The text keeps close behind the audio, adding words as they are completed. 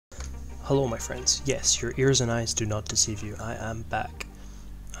Hello my friends, yes, your ears and eyes do not deceive you, I am back.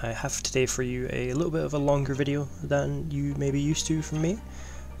 I have today for you a little bit of a longer video than you may be used to from me.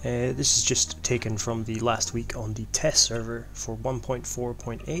 This is just taken from the last week on the test server for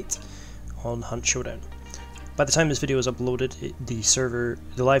 1.4.8 on Hunt Showdown. By the time this video is uploaded,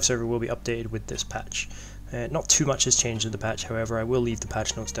 the live server will be updated with this patch. Not too much has changed in the patch, however I will leave the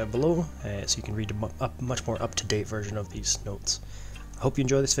patch notes down below so you can read a much more up-to-date version of these notes. I hope you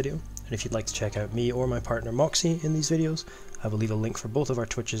enjoy this video, and if you'd like to check out me or my partner Moksii in these videos, I will leave a link for both of our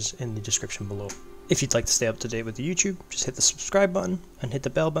Twitches in the description below. If you'd like to stay up to date with the YouTube, just hit the subscribe button and hit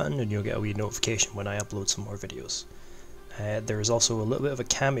the bell button and you'll get a wee notification when I upload some more videos. There is also a little bit of a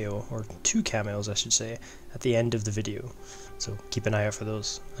cameo, or two cameos I should say, at the end of the video, so keep an eye out for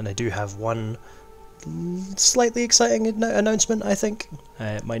those. And I do have one slightly exciting announcement, I think.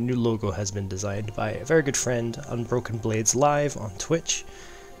 My new logo has been designed by a very good friend, Unbroken Blades Live on Twitch,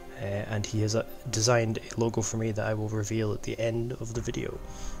 and he has designed a logo for me that I will reveal at the end of the video.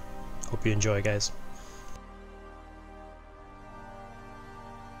 Hope you enjoy, guys.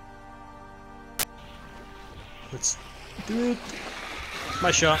 Let's do it.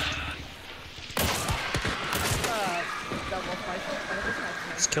 My shot.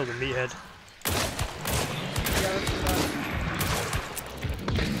 Let's kill the meathead.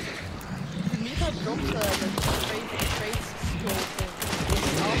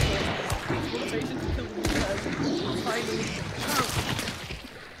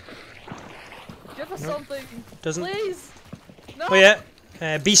 Give us something. Doesn't. Please. No. Oh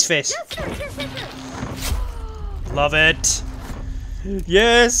yeah, beast face. Yes. Love it.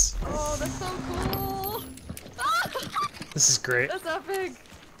 Yes. Oh, that's so cool. This is great. That's epic.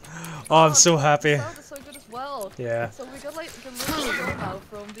 Oh, I'm so happy. The sound is so good as well. Yeah. So we got like the little know-how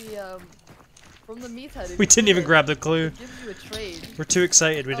from the meathead. We didn't even grab the clue. It gives you a trade. We're too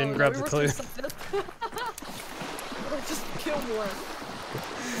excited we didn't grab the clue. Just kill more.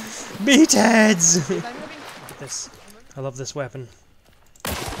 Meatheads! This. I love this weapon.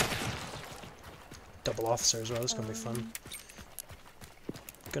 Double officer as well, this is gonna be fun.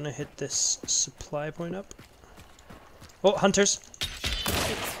 Gonna hit this supply point up. Oh, hunters!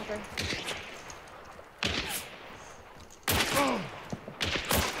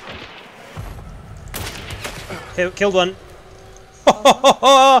 Okay. Killed one.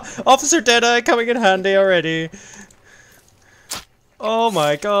 Officer Deadeye coming in handy already. Oh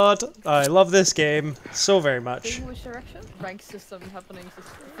my god, I love this game so very much. In which direction? Rank system happening is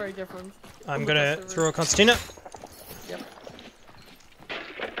very different. I'm gonna throw a concertina. Yep.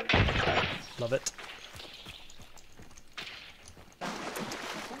 Love it.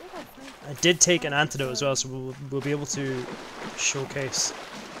 I did take an antidote as well, so we'll be able to showcase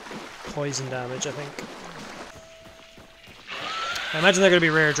poison damage, I think. I imagine they're gonna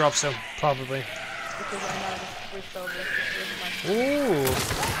be rare drops though, probably. Ooh.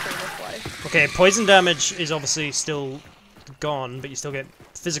 Okay, poison damage is obviously still gone, but you still get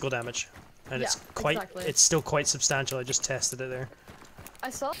physical damage, and yeah, it's still quite substantial. I just tested it there. I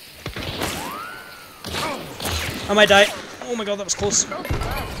saw. I might die. Oh my god, that was close.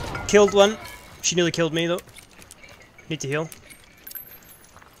 Killed one. She nearly killed me though. Need to heal.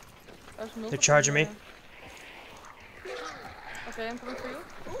 They're charging me. Okay, I'm coming for you.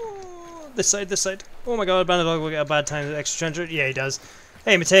 Oh, this side, this side. Oh my god, Bandadog will get a bad time with extra treasure. Yeah, he does.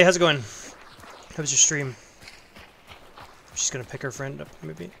 Hey, Matei, how's it going? How was your stream? She's gonna pick her friend up,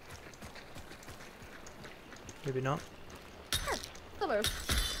 maybe. Maybe not. Hello.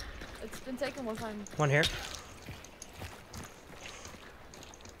 It's been taken one time. One here.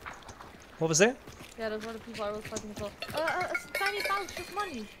 What was there? Yeah, there's one of the people I was fighting as well. A tiny pouch of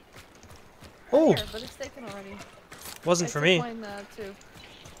money. Oh! Here, but it's taken already. Wasn't for me. Mine, too.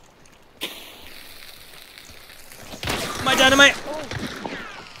 My dynamite! Oh.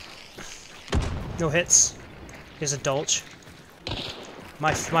 No hits. Here's a Dolch.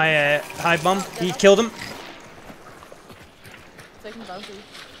 My hive bomb. He killed him. Taking bounty.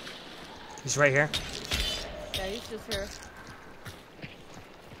 He's right here. Yeah, he's just here.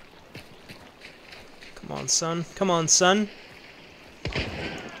 Come on, son. Come on, son.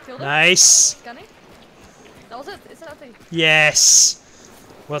 Killed him? Nice. Scanning? That was it. It's empty. Yes.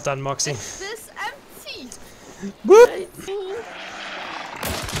 Well done, Moksii. Is this empty? Whoop!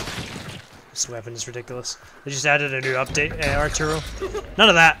 This weapon is ridiculous. They just added a new update, Arturo. None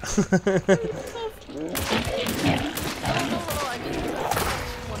of that.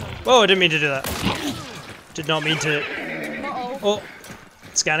 Whoa, I didn't mean to do that. Did not mean to. Oh,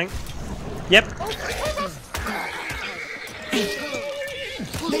 scanning. Yep.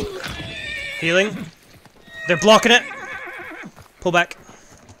 Healing. They're blocking it. Pull back.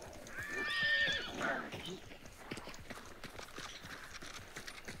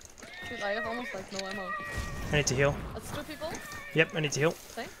 I have almost like no ammo. I need to heal. That's 2 people. Yep, I need to heal.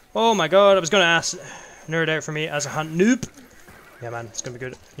 Same. Oh my god, I was gonna ask nerd out for me as a hunt noob. Yeah man, it's gonna be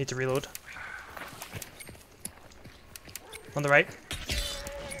good. Need to reload. On the right.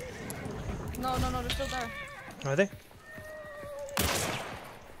 No, they're still there. Are they?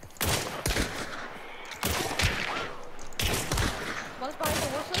 One is behind the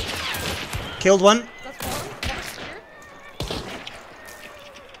horses. Killed one. That's one. One is here.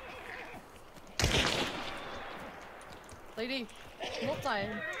 Lady, no time.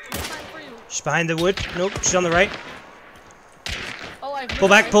 No time for you. She's behind the wood. Nope, she's on the right. Oh, I Pull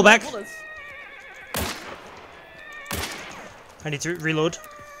back, pull back. Bullets. I need to reload.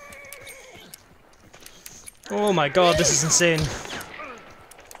 Oh my god, this is insane.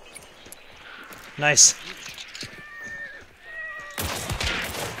 Nice.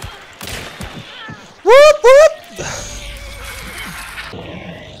 Whoop whoop!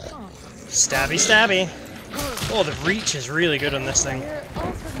 Stabby stabby. Oh, the reach is really good on this thing.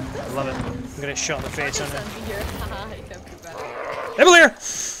 I love it. I'm gonna get shot in the face on it. Evelier!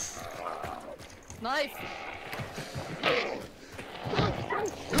 Nice.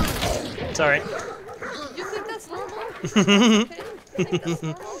 Sorry. You think that's normal? Okay. You think that's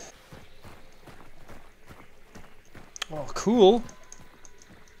normal? Oh, cool.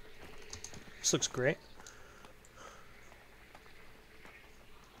 This looks great.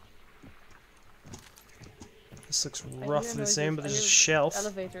 This looks roughly the same, but there's a shelf.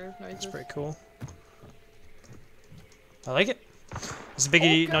 Elevator noises. It's pretty cool. I like it. Is the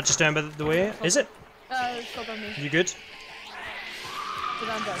biggie not just down by the way? Is it? Stop on me. You good? But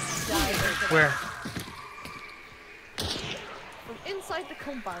I'm done. Yeah, Where? from inside the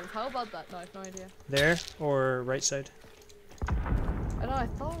compound. How about that? No, I have no idea. There or right side? I don't know, I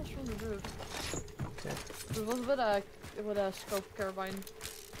thought it was from the roof. Okay. It was with a scope carbine.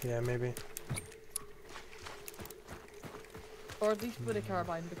 Yeah, maybe. Or at least with a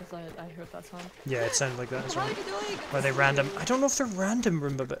carbine, because I heard that sound. Yeah, it sounded like that as What well. are you doing? Are they random? I don't know if they're random,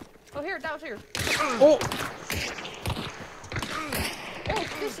 Roomba, but... Oh, here, down here. Oh! Oh,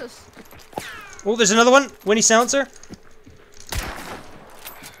 Jesus. Oh, there's another one! Winnie Silencer! Yeah,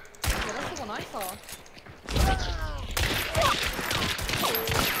 that's the one I saw.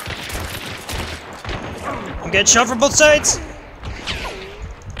 I'm getting shot from both sides!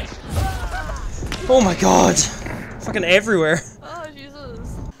 Oh my god! Fucking everywhere. Oh,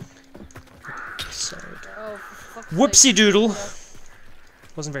 Jesus. Side. Oh, for fuck's Whoopsie sake. doodle! Yeah.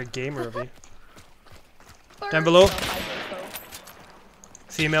 Wasn't very gamer of you. Bird. Down below. No, I think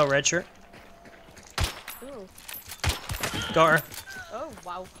Female red shirt. so. Ooh. Got her. Oh,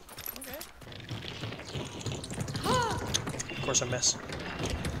 wow. Okay. Of course I miss.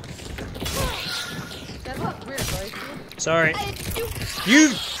 That looked weird, right? Sorry. You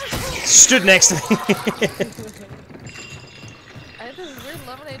stood next to me. I had this weird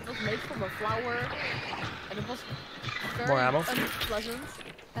lemonade that was made from a flower, and it was very More ammo? unpleasant,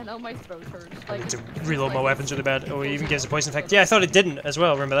 and now my throat hurts. I Like, need to reload my weapons really bad. Oh, it even gives a poison effect. Yeah, I thought it didn't as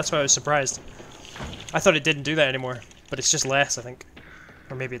well, remember? That's why I was surprised. I thought it didn't do that anymore. But it's just less, I think.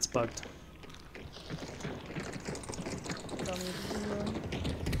 Or maybe it's bugged.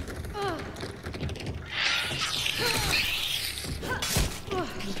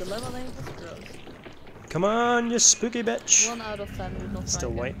 The lemonade was gross. Come on, you spooky bitch. 1 out of 10 would not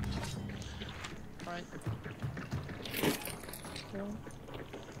Still rank white. it. Alright.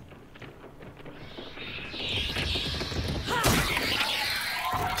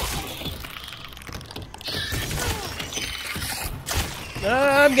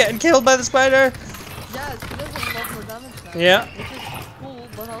 I'm getting killed by the spider. Yeah, she does a lot more damage now. Yeah. Which is cool,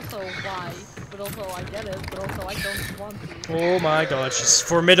 but also why? But also I get it, but also I don't want to. Oh my god, she's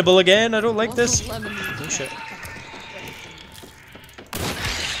formidable again. I don't like Also this. lemon juice. Oh shit.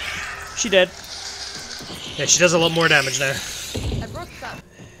 She dead. Yeah, she does a lot more damage now. I broke that.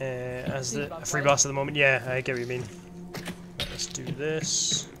 As the free boss at the moment. Yeah, I get what you mean. Let's do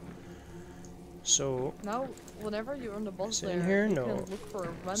this. So, Now, whenever you're on the boss Is it there, in here? you No. can look for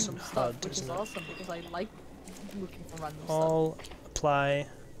random It's stuff, HUD, which is isn't it? awesome because I like looking for random all apply.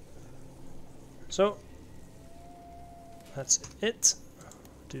 So, that's it.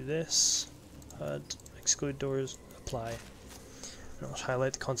 Do this. HUD, exclude doors, apply. And I'll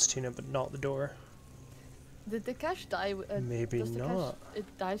highlight the concertina, but not the door. stuff. Did the cache die? Maybe does the not. Cache,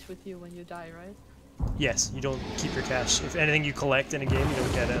 it dies with you when you die, right? Yes, you don't keep your cash. If anything you collect in a game, you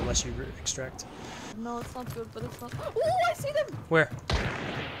don't get it unless you extract. No, it's not good, but it's not. Oh, I see them! Where?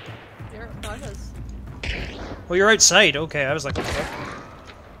 Here, Darkness. Oh, you're outside. Okay, I was like, what the fuck?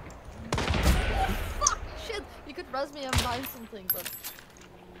 Fuck! Shit! You could res me and find something, but.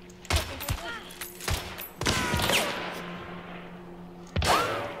 Fucking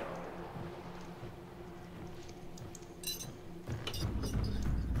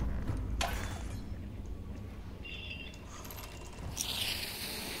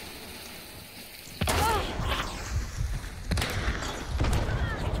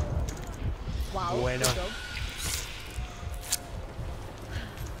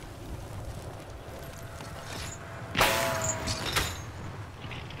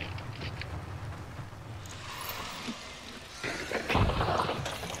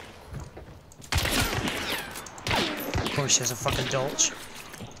course she has a fucking dolch.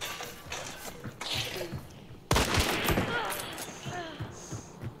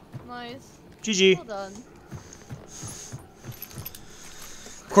 Nice. GG. Well done.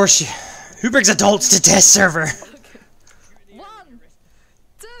 Of course she... Who brings a dolch to test server? Okay. 1,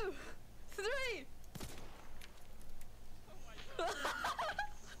 2, 3.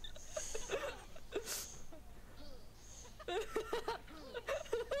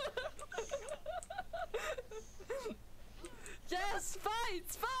 Yes, fight,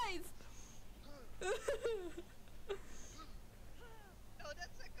 fight. Oh,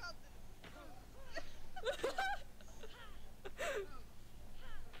 that's a cut.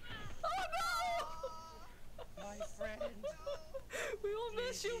 Oh no! My friend. We will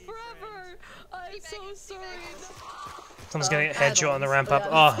miss you forever. I'm so sorry. Someone's getting a headshot on the ramp up.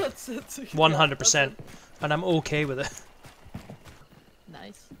 Oh, 100%. And I'm okay with it.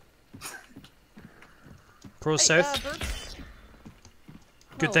 Nice. Pro Hey, south. birds.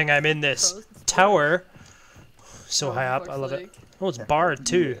 Good No, thing I'm in this pros. tower. So Oh, high up. for I love it. fuck's sake. Oh, it's barred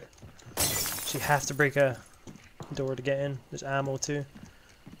too. So you have to break a door to get in. There's ammo too.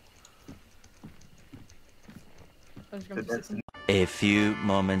 I'm just gonna put some- A few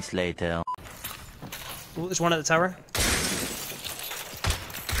moments later. Oh, there's one at the tower.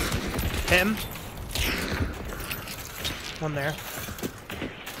 Hit him. One there.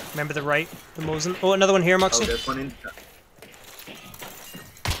 Remember the right, the Mosin. Oh, another one here, Oh, Moksii. there's one in. Is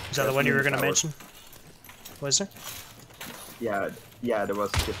that the there's one you one were in going to tower. mention? Was there? Yeah, there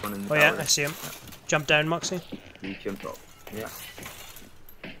was this one in the Oh yeah, tower. I see him. Jump down, Moksii. He jumped off. Yeah.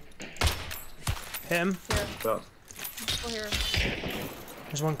 Hit him. Here, So, go here.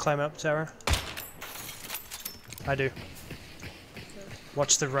 There's one climb up tower. I do.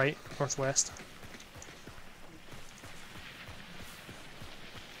 Watch the right, northwest.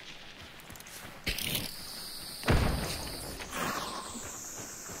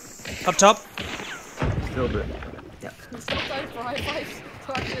 Up top. still good. Yeah. It's not time for high fives.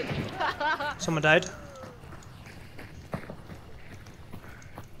 Fuck it. Someone died.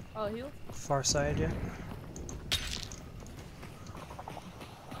 Oh, heal? Far side, yeah.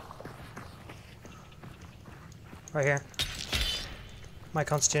 Right here. My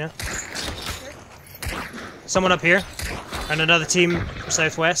Constantina. Someone up here. And another team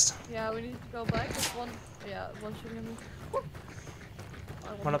southwest. Yeah, we need to go back. There's one. Yeah, one shooting at me. Woo. I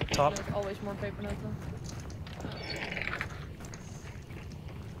want One up paper top. notes. Always more paper notes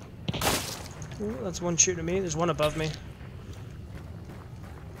though. Ooh, that's one shooting at me. There's one above me.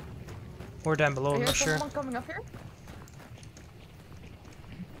 Or down below, I I'm hear not sure. someone coming up here.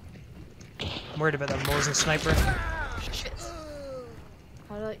 I'm worried about that Mosin sniper. Shit.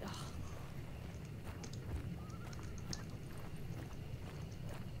 How do I? Ugh.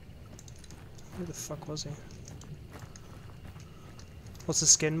 Where the fuck was he? What's the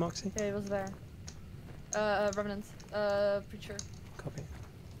skin, Moksii? Yeah, he was there. Remnant. Preacher. Copy.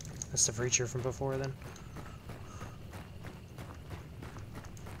 That's the Breacher from before then.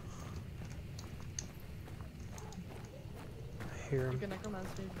 I hear You him. can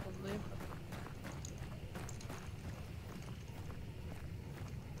necromance me, probably.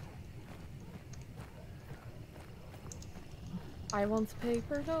 I want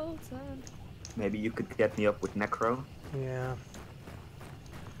paper notes and... Maybe you could get me up with Necro. Yeah.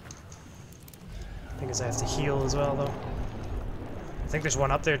 I think I have to heal as well, though. I think there's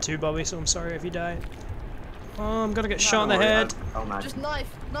one up there too, Bobby, so I'm sorry if you die. Oh, I'm gonna get shot in the Don't worry, head. Oh, nice. Just knife!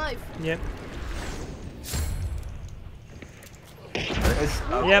 Knife! Yep.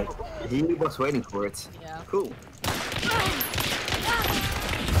 Oh, Yep. He was waiting for it. Yeah. Cool.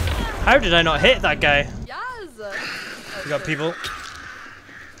 How did I not hit that guy? Yes! We got people.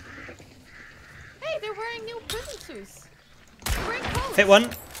 Hey, they're wearing new prison suits! They're wearing coats! Hit one. Is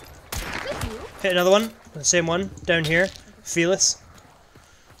that you? Hit another one. The same one. Down here. Fearless.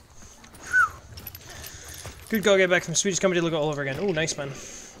 Good go, get back from Swedish company to look at all over again. Oh, nice, man.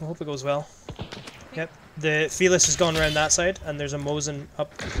 I hope it goes well. Yep. The Fearless has gone around that side, and there's a Mosin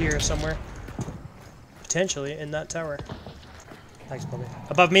up here somewhere. Potentially in that tower. Thanks, Bobby.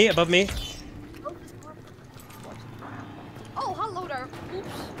 Above me, above me. Oh, hello there! Oops.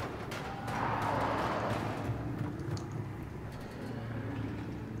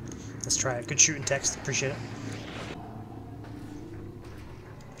 Let's try it. Good shooting text. Appreciate it.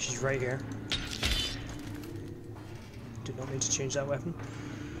 She's right here. Did not mean to change that weapon.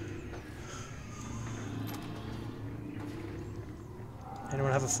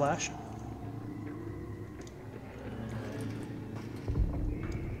 Anyone have a flash?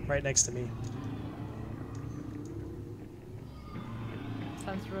 Right next to me.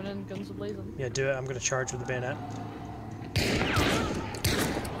 Time to run in, guns ablazing. Yeah, do it. I'm gonna charge with the bayonet.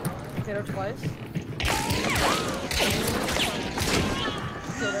 Potato twice.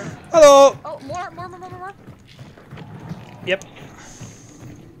 Potato. Hello! Oh, more. Yep.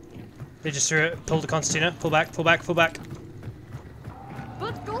 They just threw it. Pull the concertina. Pull back.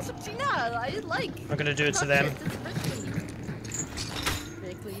 But concertina, I like. I'm gonna do it to Touch them. it, it's rhythm.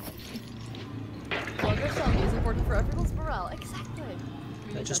 Basically. Longer song is important for everyone's morale. Exactly.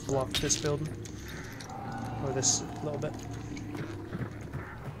 I just blocked this building. Or this little bit.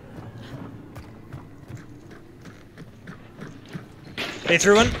 They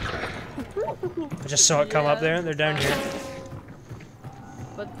threw one. I just saw it come up there. They're down here.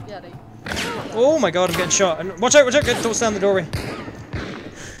 But yeah, they. Oh my god, I'm getting shot. Watch out, don't stand in the doorway.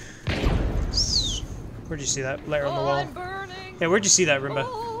 Where'd you see that? Letter on the wall. I'm burning. Yeah, where'd you see that, Roomba?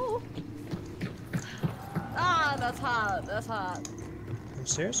 Oh. Ah, that's hot.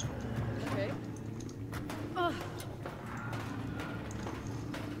 Upstairs? Okay. Ugh.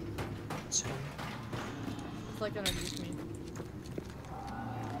 It's like underneath me.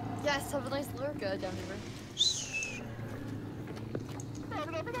 Yes, have a nice lurk, down here.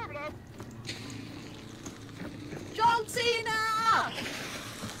 John Cena!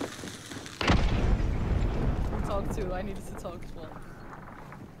 Talk to. I needed to talk as well.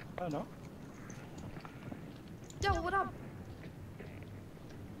 Oh no. Yo, what up?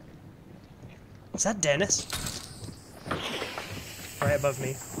 Is that Dennis? Right above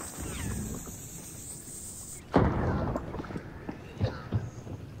me.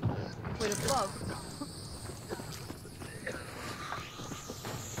 Wait, above.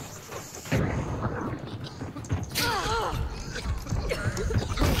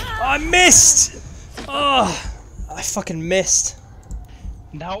 Oh, I missed! Oh, I fucking missed.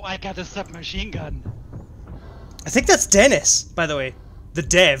 Now I got a submachine gun. I think that's Dennis, by the way. The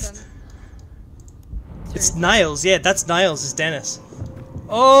dev. It's Niles, yeah, that's Niles, is Dennis.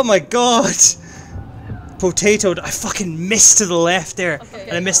 Oh my god! Potatoed, I fucking missed to the left there. Okay,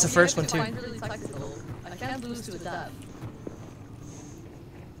 and I missed the first one too. Really tactical. I can't lose to a dab.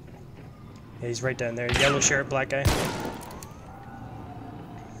 Yeah, he's right down there. Yellow shirt, black guy.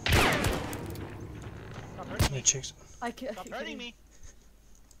 I can't. Stop hurting me.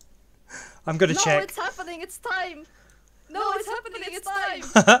 I'm gonna No, check. it's happening. It's time. No, it's happening. It's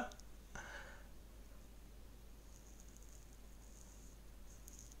time.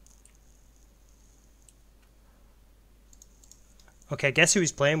 Okay, guess who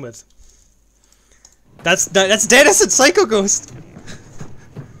he's playing with? That's Dennis and Psycho Ghost.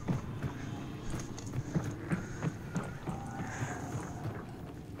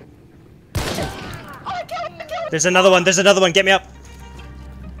 There's another one. Get me up.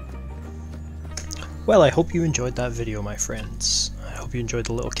 Well, I hope you enjoyed that video, my friends. I hope you enjoyed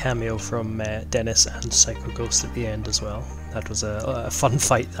the little cameo from Dennis and Psycho Ghost at the end as well. That was a fun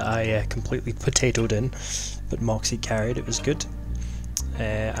fight that I completely potatoed in, but Moksii carried. It was good.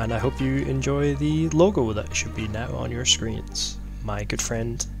 And I hope you enjoy the logo that should be now on your screens. My good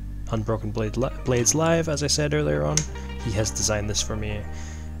friend, Unbroken Blades Live, as I said earlier on, he has designed this for me,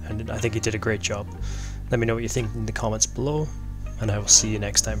 and I think he did a great job. Let me know what you think in the comments below, and I will see you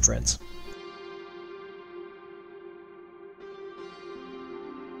next time, friends.